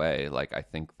 humble way, like I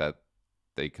think that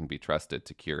they can be trusted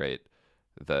to curate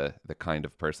the kind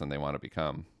of person they want to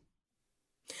become.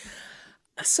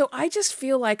 So I just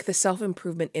feel like the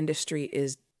self-improvement industry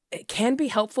it can be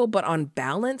helpful, but on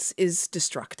balance is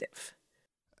destructive.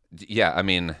 Yeah, I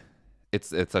mean,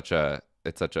 it's such a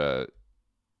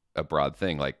broad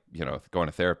thing. Like, going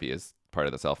to therapy is part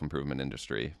of the self-improvement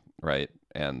industry, right?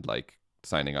 And like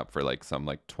signing up for like some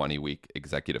like 20-week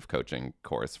executive coaching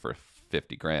course for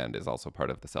 $50,000 is also part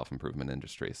of the self-improvement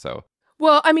industry. So,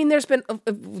 well, I mean, there's been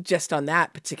just on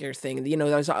that particular thing,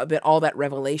 there's been all that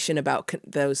revelation about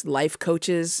those life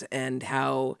coaches and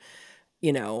how,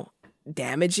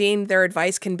 damaging their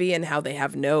advice can be, and how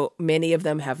many of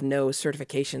them have no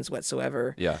certifications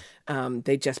whatsoever. Yeah.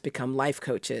 They just become life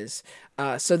coaches.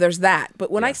 So there's that. But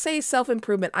when I say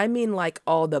self-improvement, I mean like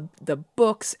all the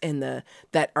books and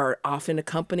that are often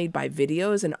accompanied by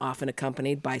videos and often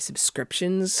accompanied by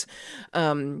subscriptions.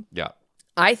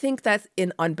 I think that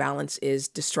on balance is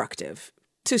destructive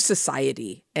to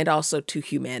society and also to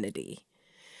humanity.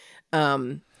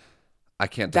 I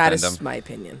can't defend that is them. My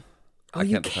opinion. Oh, I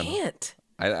you can't. can't.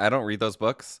 I don't read those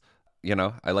books.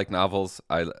 I like novels.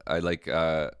 I like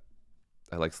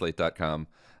Slate.com.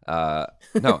 No,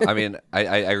 I mean,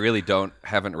 I really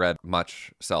haven't read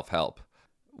much self-help,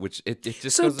 which it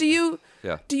just so goes, do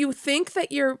you think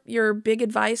that your Big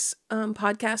Advice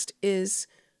podcast is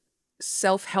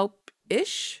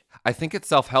self-help-ish? I think it's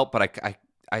self-help, but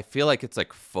I feel like it's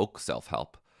like folk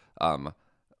self-help.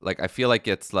 Like I feel like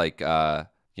it's like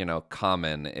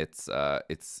common. It's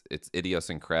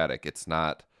idiosyncratic. It's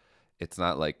not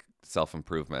like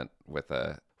self-improvement with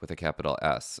a capital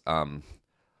S.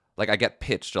 Like I get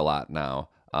pitched a lot now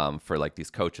for like these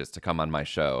coaches to come on my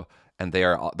show, and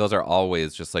those are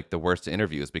always just like the worst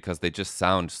interviews because they just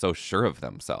sound so sure of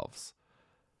themselves.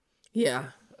 Yeah.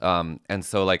 And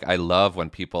so like I love when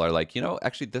people are like,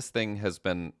 actually this thing has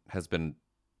been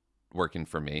working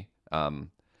for me.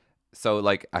 So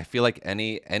like I feel like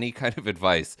any kind of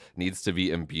advice needs to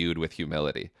be imbued with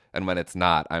humility, and when it's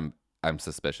not, I'm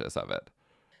suspicious of it.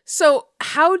 So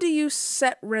how do you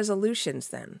set resolutions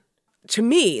then? To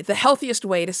me, the healthiest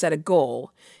way to set a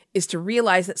goal is to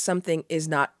realize that something is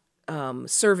not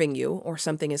serving you, or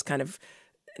something is kind of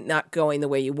not going the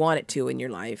way you want it to in your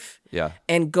life. Yeah.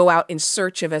 And go out in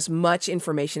search of as much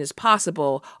information as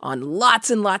possible on lots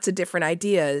and lots of different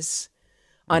ideas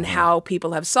on how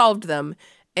people have solved them,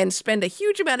 and spend a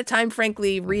huge amount of time,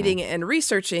 frankly, reading and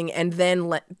researching, and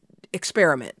then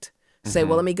experiment. Say,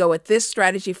 well, let me go with this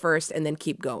strategy first and then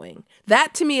keep going.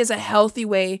 That to me is a healthy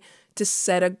way to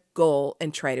set a goal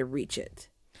and try to reach it.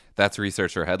 That's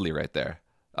researcher Headley right there.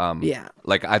 Yeah.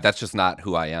 Like that's just not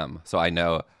who I am. So I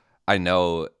know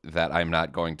that I'm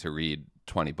not going to read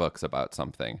 20 books about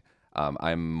something.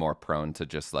 I'm more prone to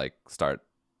just like start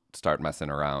messing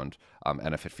around.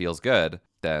 And if it feels good,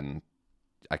 then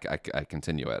I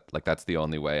continue it. Like that's the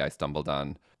only way I stumbled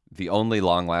on the only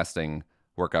long-lasting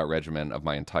workout regimen of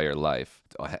my entire life.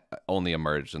 Only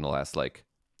emerged in the last like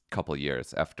couple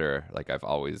years after like I've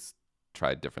always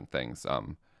tried different things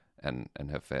and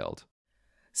have failed.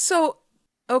 So,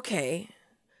 okay.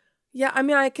 Yeah, I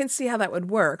mean, I can see how that would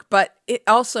work, but it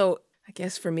also, I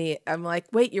guess for me, I'm like,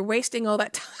 wait, you're wasting all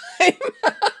that time.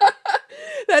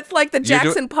 That's like the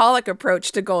Jackson Pollock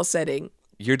approach to goal setting.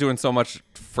 You're doing so much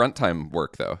front time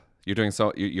work, though.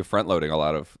 You're front loading a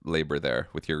lot of labor there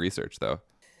with your research, though.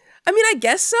 I mean, I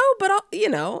guess so, but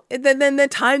then the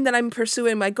time that I'm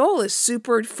pursuing my goal is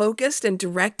super focused and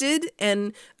directed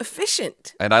and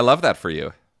efficient. And I love that for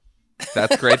you.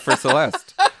 That's great for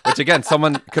Celeste. Which again,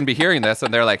 someone can be hearing this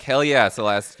and they're like, "Hell yeah,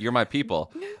 Celeste, you're my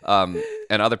people."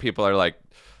 And other people are like,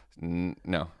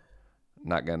 "No,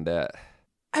 not gonna do it."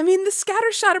 I mean, the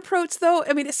scattershot approach, though,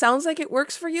 I mean, it sounds like it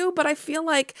works for you, but I feel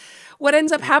like what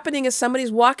ends up happening is somebody's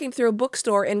walking through a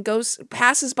bookstore and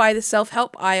passes by the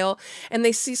self-help aisle, and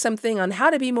they see something on how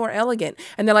to be more elegant.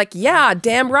 And they're like, yeah,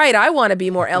 damn right, I want to be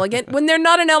more elegant, when they're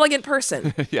not an elegant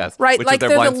person. Yes. Right? Like they're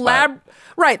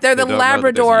they're the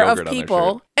Labrador of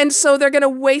people. And so they're going to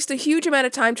waste a huge amount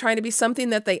of time trying to be something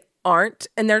that they aren't.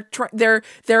 And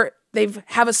they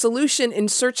have a solution in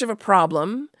search of a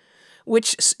problem,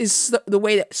 which is the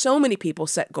way that so many people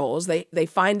set goals. They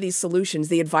find these solutions,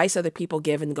 the advice other people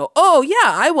give, and go, oh, yeah,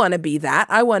 I want to be that.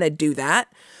 I want to do that.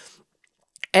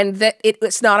 And that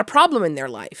it's not a problem in their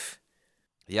life.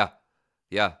 Yeah.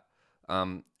 Yeah.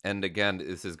 And again,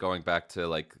 this is going back to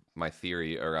like my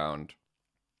theory around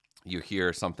you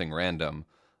hear something random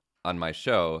on my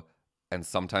show, and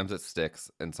sometimes it sticks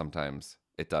and sometimes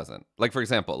it doesn't. Like, for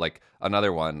example, like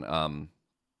another one,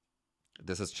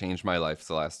 this has changed my life,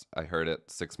 Celeste. I heard it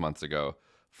 6 months ago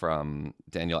from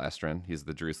Daniel Estrin. He's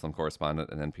the Jerusalem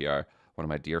correspondent at NPR, one of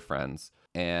my dear friends.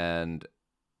 And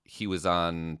he was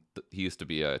on, he used to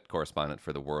be a correspondent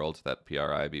for The World, that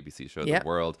PRI BBC show, Yep. The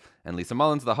World. And Lisa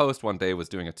Mullins, the host, one day was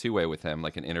doing a two-way with him,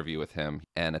 like an interview with him.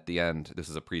 And at the end, this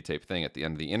is a pre-taped thing, at the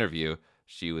end of the interview,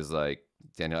 she was like,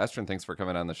 Daniel Estrin, thanks for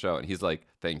coming on the show. And he's like,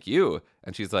 thank you.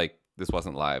 And she's like, this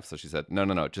wasn't live. So she said,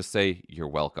 no, just say you're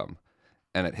welcome.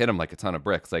 And it hit him like a ton of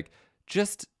bricks. Like,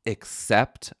 just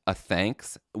accept a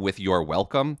thanks with your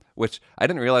welcome, which I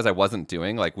didn't realize I wasn't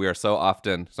doing. Like, we are so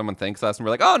often, someone thanks us and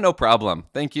we're like, oh, no problem,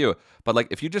 thank you. But like,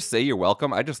 if you just say you're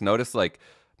welcome, I just notice like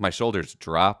my shoulders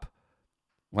drop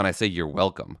when I say you're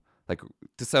welcome. Like,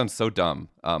 this sounds so dumb,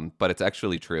 but it's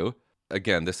actually true.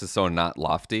 Again, this is so not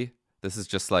lofty. This is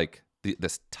just like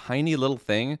this tiny little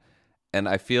thing. And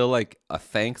I feel like a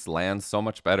thanks lands so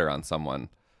much better on someone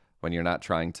when you're not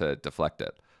trying to deflect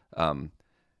it.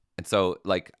 And so,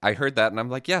 like, I heard that and I'm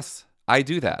like, yes, I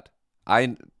do that.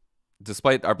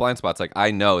 Despite our blind spots, like,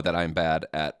 I know that I'm bad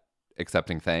at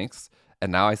accepting thanks.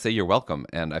 And now I say you're welcome.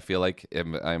 And I feel like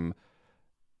I'm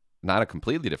not a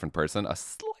completely different person,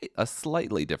 a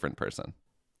slightly different person.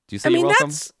 Do you say you're welcome?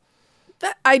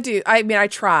 That I do. I mean, I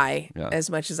try Yeah.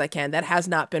 as much as I can. That has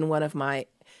not been one of my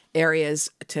areas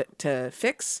to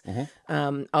fix,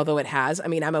 although it has. I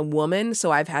mean, I'm a woman, so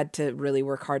I've had to really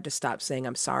work hard to stop saying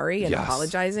I'm sorry and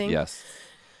apologizing. Yes.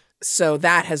 So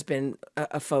that has been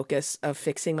a focus of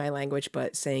fixing my language,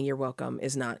 but saying you're welcome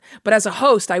is not. But as a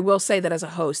host, I will say that as a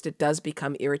host, it does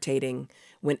become irritating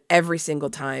when every single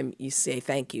time you say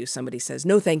thank you, somebody says,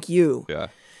 no, thank you. Yeah.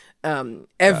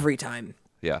 Every time.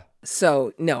 Yeah.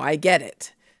 So, no, I get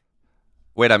it.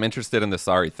 Wait, I'm interested in the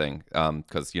sorry thing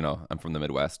because, you know, I'm from the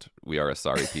Midwest. We are a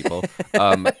sorry people.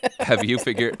 Have you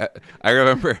figured? I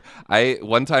remember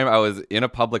one time I was in a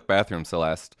public bathroom,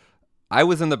 Celeste. I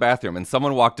was in the bathroom and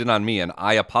someone walked in on me and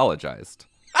I apologized.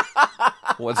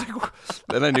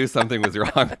 Then I knew something was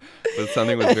wrong, but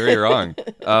something was very wrong.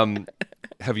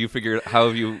 Have you figured?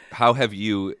 How have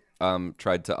you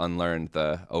tried to unlearn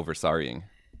the over-sorrying?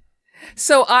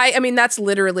 So I mean, that's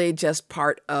literally just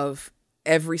part of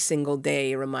every single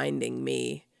day reminding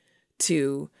me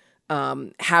to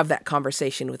have that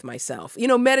conversation with myself. You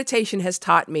know, meditation has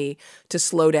taught me to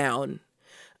slow down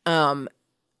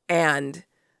and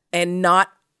not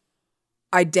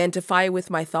identify with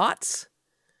my thoughts,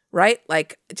 right?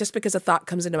 Like, just because a thought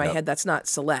comes into my head, that's not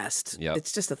Celeste. Yep.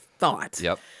 It's just a thought.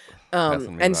 Yep.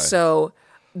 And so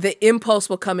the impulse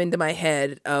will come into my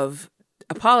head of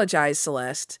apologize,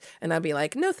 Celeste, and I'll be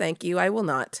like, no, thank you, I will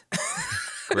not.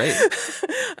 Great.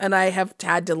 And I have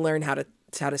had to learn how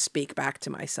to speak back to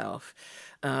myself.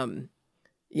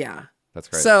 Yeah. That's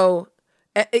great. So,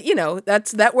 you know,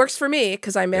 that works for me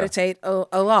because I meditate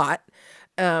a lot.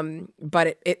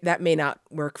 But that may not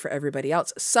work for everybody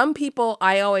else. Some people,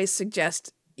 I always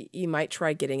suggest you might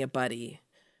try getting a buddy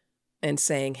and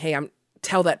saying, hey,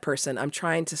 tell that person I'm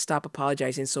trying to stop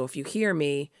apologizing. So if you hear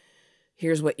me,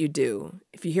 here's what you do.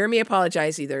 If you hear me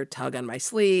apologize, either tug on my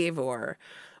sleeve or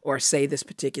say this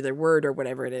particular word or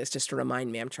whatever it is, just to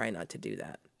remind me I'm trying not to do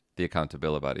that. The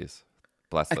accountability buddies.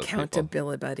 Bless those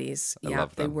Accountability buddies. I Yeah,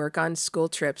 love they them. work on school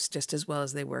trips just as well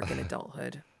as they work in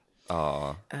adulthood.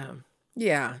 Aw.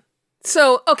 Yeah.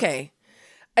 So, okay.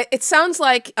 It sounds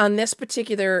like on this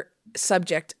particular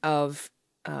subject of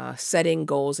setting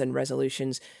goals and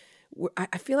resolutions,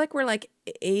 I feel like we're like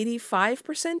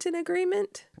 85% in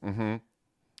agreement. Mm-hmm.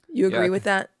 You agree with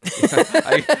that?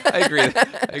 I agree.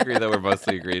 I agree that we're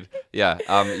mostly agreed. Yeah.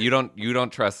 You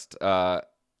don't trust.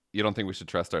 You don't think we should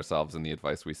trust ourselves in the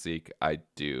advice we seek. I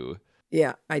do.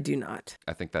 Yeah, I do not.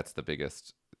 I think that's the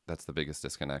biggest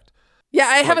disconnect. Yeah,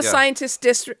 I have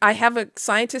a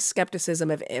scientist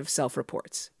skepticism of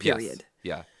self-reports. Period.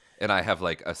 Yes. Yeah. And I have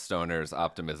like a stoner's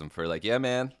optimism for like, yeah,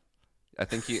 man. I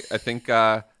think you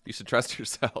should trust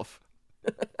yourself.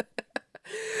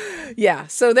 Yeah,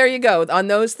 so there you go. On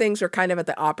those things, we're kind of at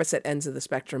the opposite ends of the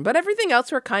spectrum. But everything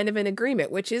else, we're kind of in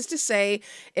agreement, which is to say,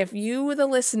 if you, the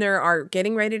listener, are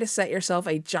getting ready to set yourself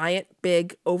a giant,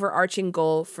 big, overarching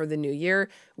goal for the new year,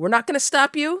 we're not going to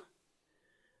stop you.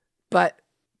 But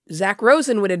Zak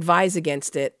Rosen would advise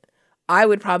against it. I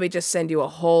would probably just send you a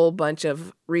whole bunch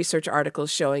of research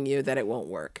articles showing you that it won't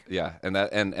work. Yeah, and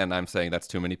I'm saying that's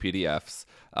too many PDFs.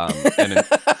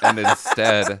 And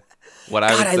instead, what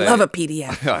I would say, I love a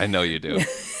PDF. I know you do.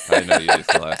 I know you do,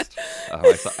 Celeste.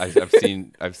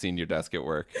 I've seen your desk at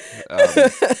work.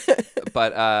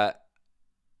 But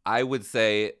I would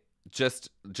say just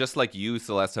like you,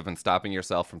 Celeste, have been stopping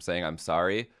yourself from saying I'm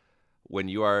sorry. When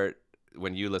you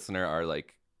listener are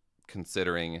like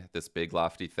considering this big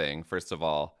lofty thing, first of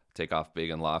all, take off big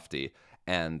and lofty.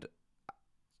 And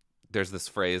there's this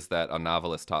phrase that a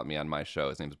novelist taught me on my show.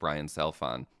 His name's Brian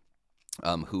Selfon,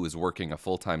 who is working a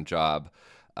full-time job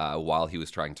while he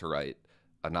was trying to write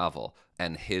a novel.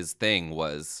 And his thing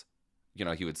was,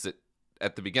 he would sit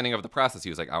at the beginning of the process. He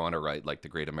was like, I want to write like the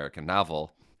great American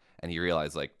novel. And he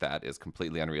realized like that is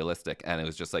completely unrealistic. And it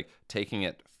was just like taking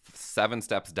it 7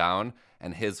 steps down.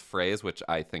 And his phrase, which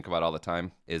I think about all the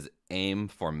time, is aim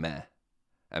for meh.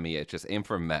 MEH, just aim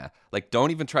for meh. Like,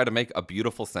 don't even try to make a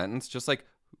beautiful sentence. Just like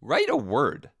write a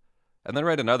word and then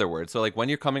write another word. So like when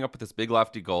you're coming up with this big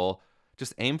lofty goal,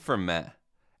 just aim for meh.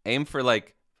 Aim for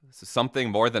like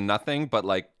something more than nothing, but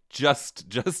like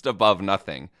just above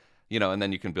nothing, and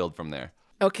then you can build from there.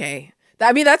 Okay.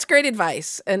 I mean, that's great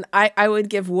advice. And I would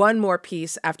give one more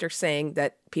piece after saying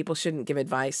that people shouldn't give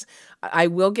advice. I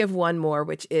will give one more,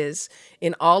 which is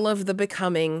in all of the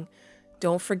becoming,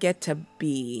 don't forget to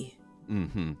be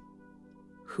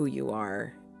who you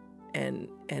are and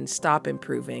stop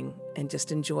improving and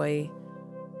just enjoy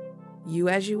you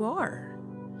as you are.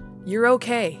 You're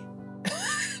okay.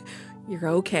 You're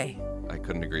okay. I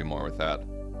couldn't agree more with that.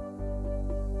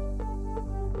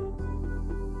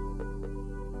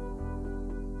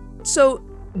 So,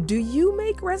 do you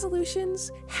make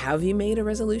resolutions? Have you made a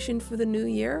resolution for the new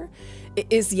year?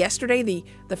 Is yesterday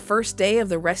the first day of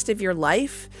the rest of your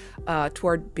life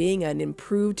toward being an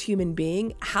improved human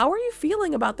being? How are you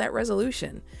feeling about that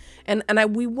resolution? And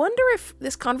we wonder if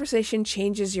this conversation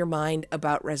changes your mind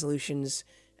about resolutions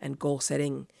and goal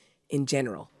setting in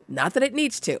general. Not that it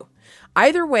needs to.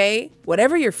 Either way,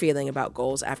 whatever you're feeling about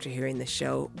goals after hearing this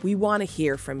show, we want to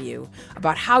hear from you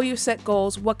about how you set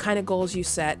goals, what kind of goals you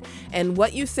set, and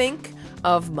what you think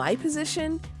of my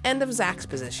position and of Zak's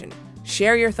position.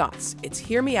 Share your thoughts. It's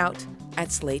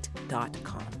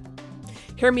hearmeout@slate.com.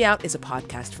 Hear Me Out is a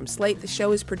podcast from Slate. The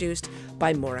show is produced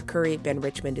by Maura Currie. Ben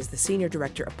Richmond is the Senior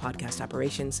Director of Podcast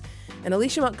Operations. And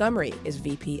Alicia Montgomery is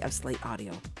VP of Slate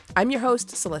Audio. I'm your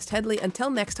host, Celeste Headlee. Until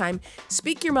next time,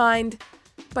 speak your mind,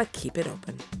 but keep it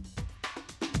open.